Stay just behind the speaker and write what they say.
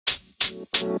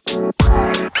Hello,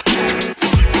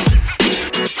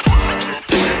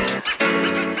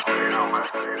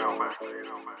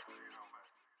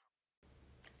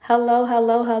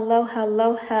 hello, hello,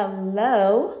 hello,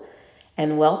 hello,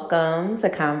 and welcome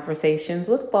to Conversations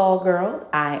with Ball Girl.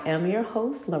 I am your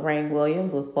host, Lorraine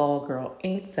Williams with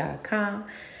BallGirlInc.com,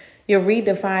 your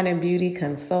redefining beauty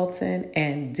consultant,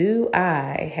 and do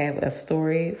I have a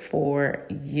story for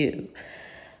you?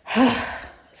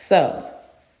 So,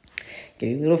 give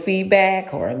you a little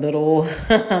feedback or a little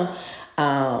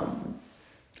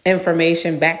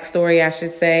information, backstory, I should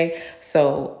say.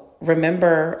 So,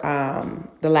 remember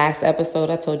the last episode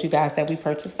I told you guys that we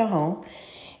purchased a home,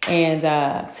 and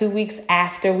 2 weeks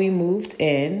after we moved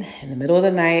in the middle of the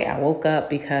night, I woke up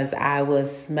because I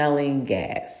was smelling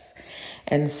gas.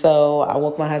 And so I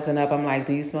woke my husband up. I'm like,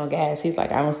 do you smell gas? He's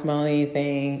like, I don't smell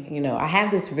anything. You know, I have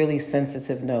this really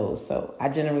sensitive nose, so I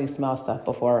generally smell stuff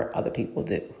before other people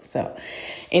do. So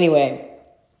anyway,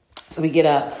 so we get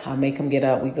up, I make him get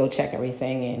up, we go check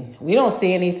everything, and we don't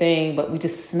see anything, but we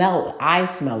just smell it. I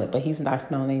smell it, but he's not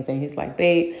smelling anything. He's like,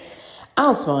 babe, I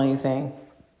don't smell anything.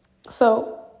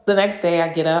 So the next day I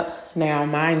get up. Now,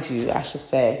 mind you, I should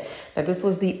say that this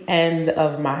was the end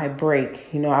of my break.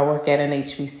 You know, I work at an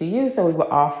HBCU, so we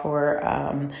were off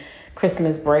for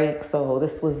Christmas break. So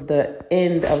this was the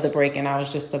end of the break, and I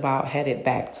was just about headed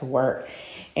back to work.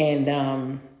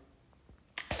 And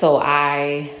so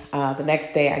the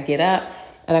next day I get up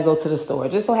and I go to the store.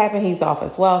 Just so happened he's off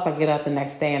as well. So I get up the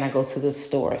next day and I go to the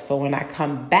store. So when I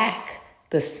come back,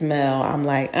 the smell, I'm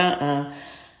like,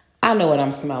 I know what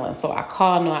I'm smelling. So I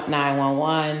call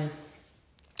 911.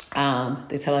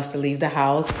 They tell us to leave the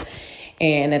house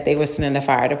and that they were sending the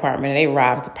fire department. They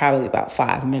arrived probably about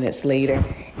 5 minutes later.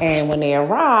 And when they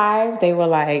arrived, they were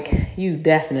like, you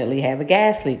definitely have a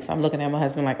gas leak. So I'm looking at my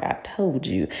husband like, I told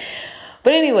you.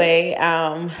 But anyway,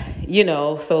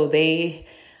 so they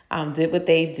did what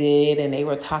they did, and they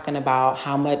were talking about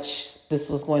how much this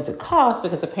was going to cost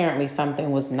because apparently something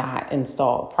was not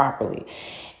installed properly.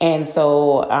 And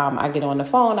so I get on the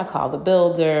phone, I call the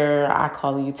builder, I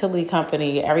call the utility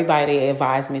company, everybody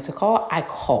advised me to call. I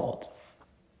called.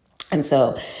 And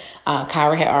so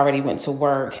Kyra had already went to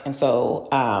work. And so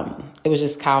it was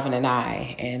just Calvin and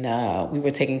I, and we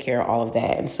were taking care of all of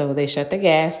that. And so they shut the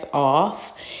gas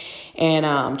off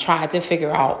and tried to figure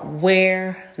out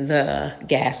where the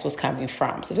gas was coming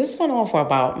from. So this went on for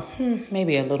about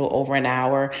maybe a little over an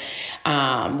hour.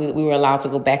 We were allowed to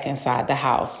go back inside the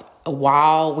house.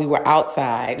 While we were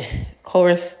outside, of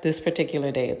course, this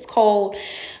particular day, it's cold.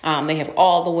 They have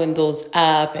all the windows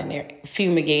up and they're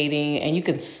fumigating and you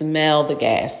can smell the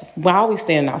gas. While we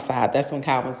standing outside, that's when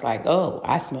Calvin's like, oh,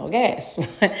 I smell gas.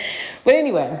 But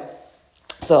anyway,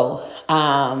 so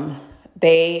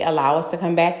they allow us to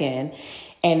come back in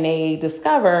and they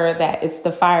discover that it's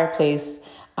the fireplace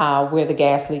where the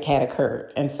gas leak had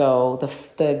occurred. And so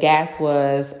the gas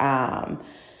was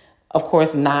of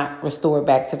course, not restored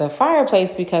back to the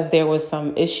fireplace because there was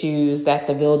some issues that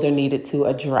the builder needed to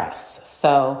address.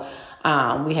 So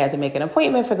we had to make an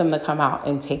appointment for them to come out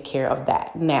and take care of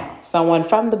that. Now, someone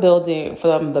from the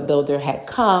builder had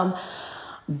come,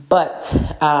 but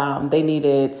they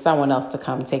needed someone else to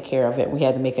come take care of it. We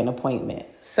had to make an appointment.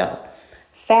 So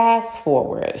fast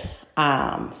forward,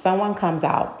 someone comes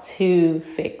out to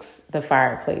fix the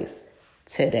fireplace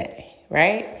today.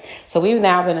 Right? So we've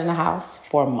now been in the house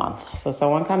for a month. So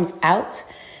someone comes out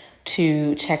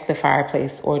to check the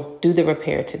fireplace or do the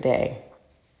repair today.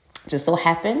 Just so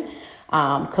happened,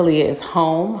 Kalia is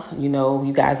home. You know,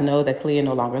 you guys know that Kalia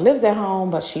no longer lives at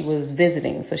home, but she was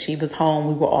visiting. So she was home.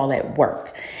 We were all at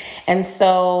work. And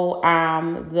so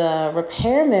the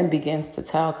repairman begins to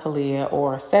tell Kalia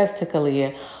or says to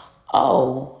Kalia,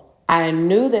 oh, I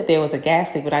knew that there was a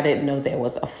gas leak, but I didn't know there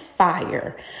was a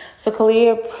fire. So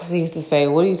Kalia proceeds to say,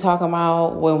 what are you talking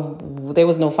about when there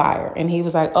was no fire? And he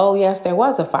was like, oh, yes, there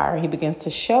was a fire. He begins to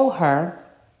show her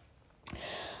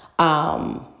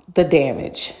the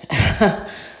damage, that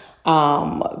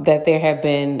there had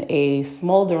been a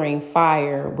smoldering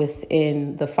fire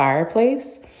within the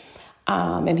fireplace.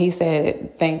 And he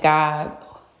said, thank God,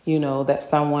 you know, that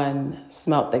someone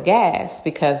smelt the gas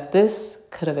because this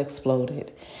could have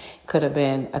exploded. Could have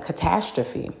been a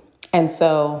catastrophe. And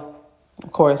so,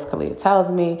 of course, Kalia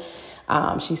tells me,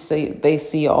 they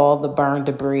see all the burned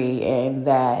debris and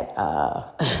that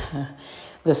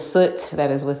the soot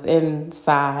that is within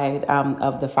inside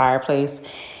of the fireplace.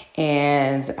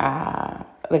 And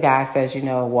the guy says, you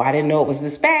know, well, I didn't know it was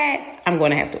this bad. I'm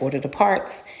going to have to order the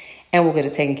parts and we'll get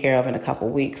it taken care of in a couple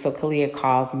of weeks. So Kalia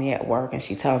calls me at work and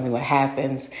she tells me what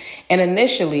happens. And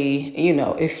initially, you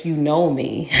know, if you know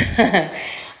me,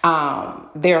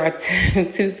 There are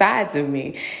two sides of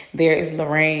me. There is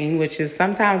Lorraine, which is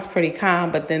sometimes pretty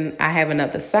calm, but then I have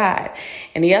another side.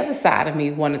 And the other side of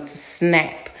me wanted to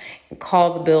snap and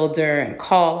call the builder and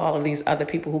call all of these other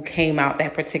people who came out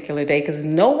that particular day, because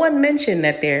no one mentioned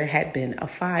that there had been a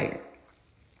fire.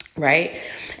 Right.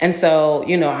 And so,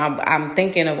 I'm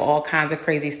thinking of all kinds of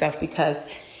crazy stuff because,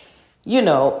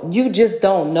 you just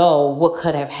don't know what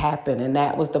could have happened. And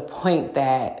that was the point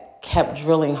that kept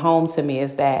drilling home to me,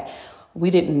 is that we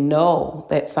didn't know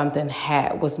that something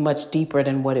was much deeper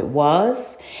than what it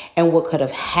was and what could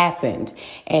have happened.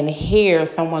 And here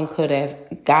someone could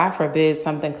have, God forbid,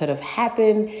 something could have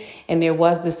happened and there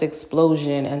was this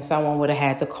explosion and someone would have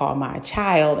had to call my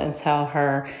child and tell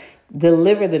her,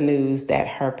 deliver the news that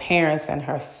her parents and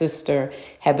her sister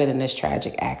had been in this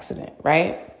tragic accident,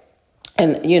 right?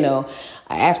 And,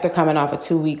 after coming off of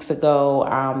 2 weeks ago,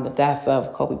 the death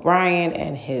of Kobe Bryant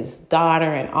and his daughter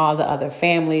and all the other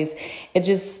families, it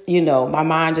just, my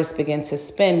mind just began to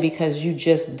spin because you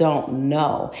just don't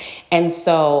know. And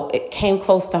so it came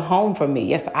close to home for me.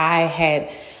 Yes, I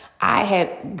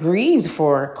had grieved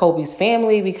for Kobe's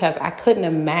family because I couldn't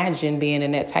imagine being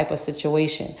in that type of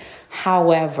situation.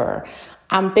 However,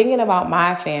 I'm thinking about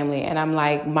my family and I'm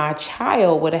like, my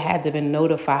child would have had to have been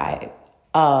notified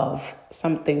of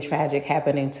something tragic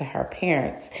happening to her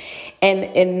parents. And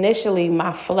initially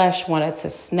my flesh wanted to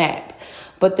snap,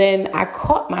 but then I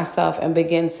caught myself and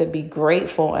began to be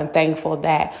grateful and thankful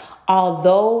that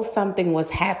although something was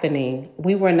happening,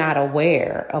 we were not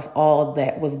aware of all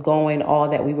that was all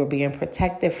that we were being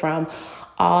protected from,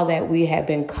 all that we had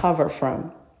been covered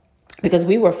from, because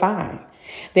we were fine.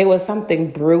 There was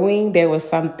something brewing.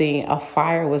 A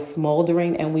fire was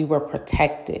smoldering and we were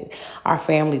protected. Our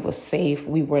family was safe.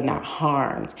 We were not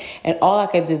harmed. And all I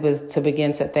could do was to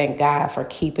begin to thank God for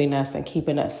keeping us and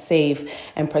keeping us safe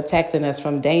and protecting us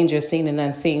from danger seen and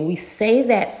unseen. We say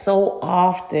that so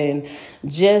often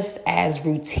just as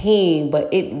routine,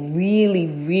 but it really,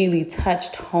 really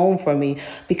touched home for me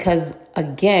because,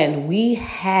 again, we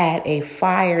had a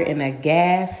fire in a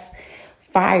gas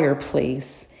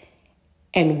fireplace.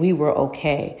 And we were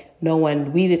okay.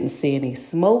 We didn't see any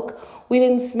smoke. We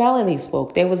didn't smell any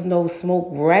smoke. There was no smoke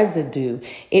residue.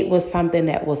 It was something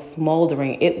that was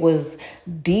smoldering. It was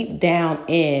deep down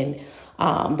in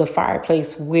the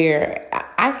fireplace where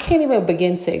I can't even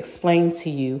begin to explain to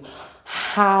you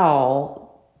how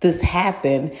this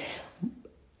happened.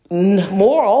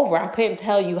 Moreover, I couldn't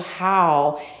tell you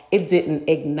how it didn't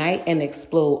ignite and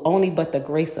explode, only but the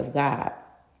grace of God.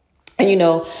 And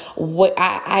what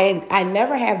I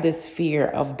never have this fear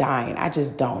of dying. I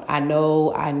just don't. I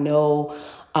know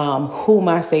who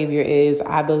my Savior is.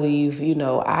 I believe,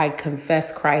 I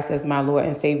confess Christ as my Lord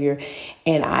and Savior.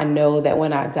 And I know that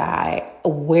when I die,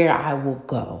 where I will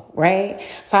go, right?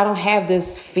 So I don't have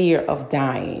this fear of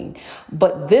dying.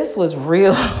 But this was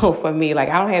real for me. Like,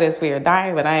 I don't have this fear of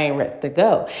dying, but I ain't ready to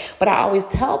go. But I always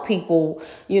tell people,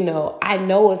 I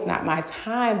know it's not my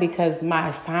time because my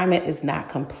assignment is not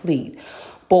complete.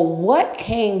 But what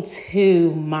came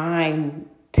to mind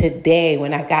today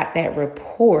when I got that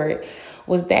report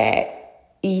was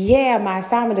that, yeah, my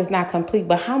assignment is not complete,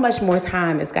 but how much more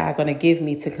time is God going to give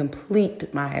me to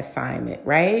complete my assignment,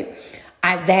 right?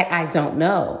 I don't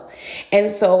know. And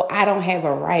so I don't have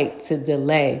a right to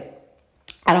delay.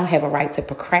 I don't have a right to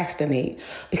procrastinate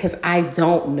because I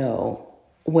don't know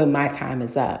when my time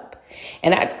is up.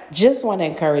 And I just want to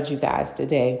encourage you guys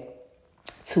today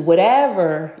to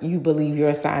whatever you believe your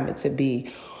assignment to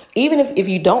be, even if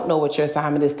you don't know what your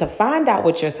assignment is, to find out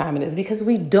what your assignment is, because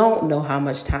we don't know how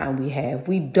much time we have.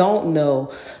 We don't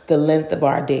know the length of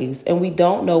our days, and we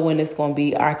don't know when it's going to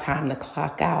be our time to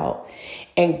clock out.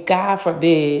 And God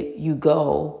forbid you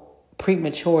go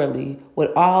prematurely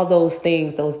with all those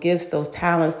things, those gifts, those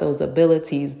talents, those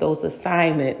abilities, those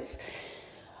assignments,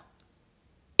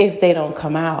 if they don't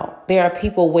come out. There are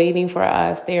people waiting for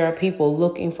us. There are people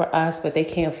looking for us, but they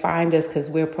can't find us because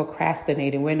we're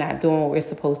procrastinating. We're not doing what we're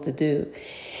supposed to do.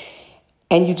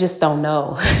 And you just don't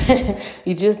know.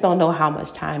 You just don't know how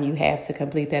much time you have to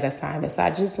complete that assignment. So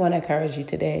I just want to encourage you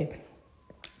today.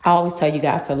 I always tell you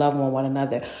guys to love on one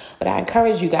another, but I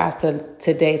encourage you guys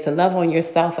today to love on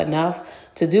yourself enough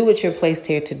to do what you're placed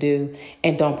here to do,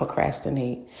 and don't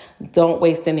procrastinate. Don't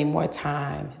waste any more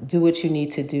time. Do what you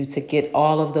need to do to get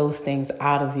all of those things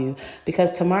out of you,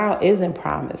 because tomorrow isn't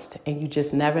promised, and you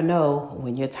just never know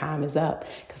when your time is up,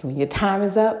 because when your time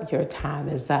is up, your time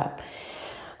is up.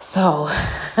 So,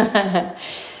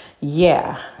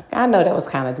 yeah, I know that was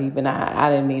kind of deep, and I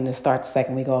didn't mean to start the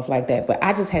second week off like that, but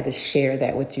I just had to share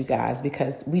that with you guys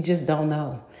because we just don't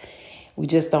know. We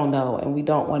just don't know, and we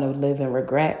don't want to live in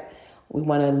regret. We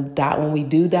want to die. When we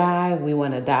do die, we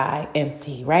want to die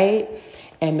empty, right?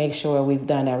 And make sure we've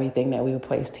done everything that we were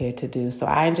placed here to do. So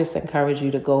I just encourage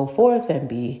you to go forth and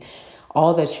be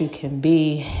all that you can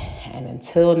be. And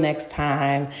until next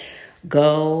time,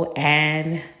 go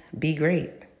and be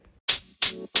great.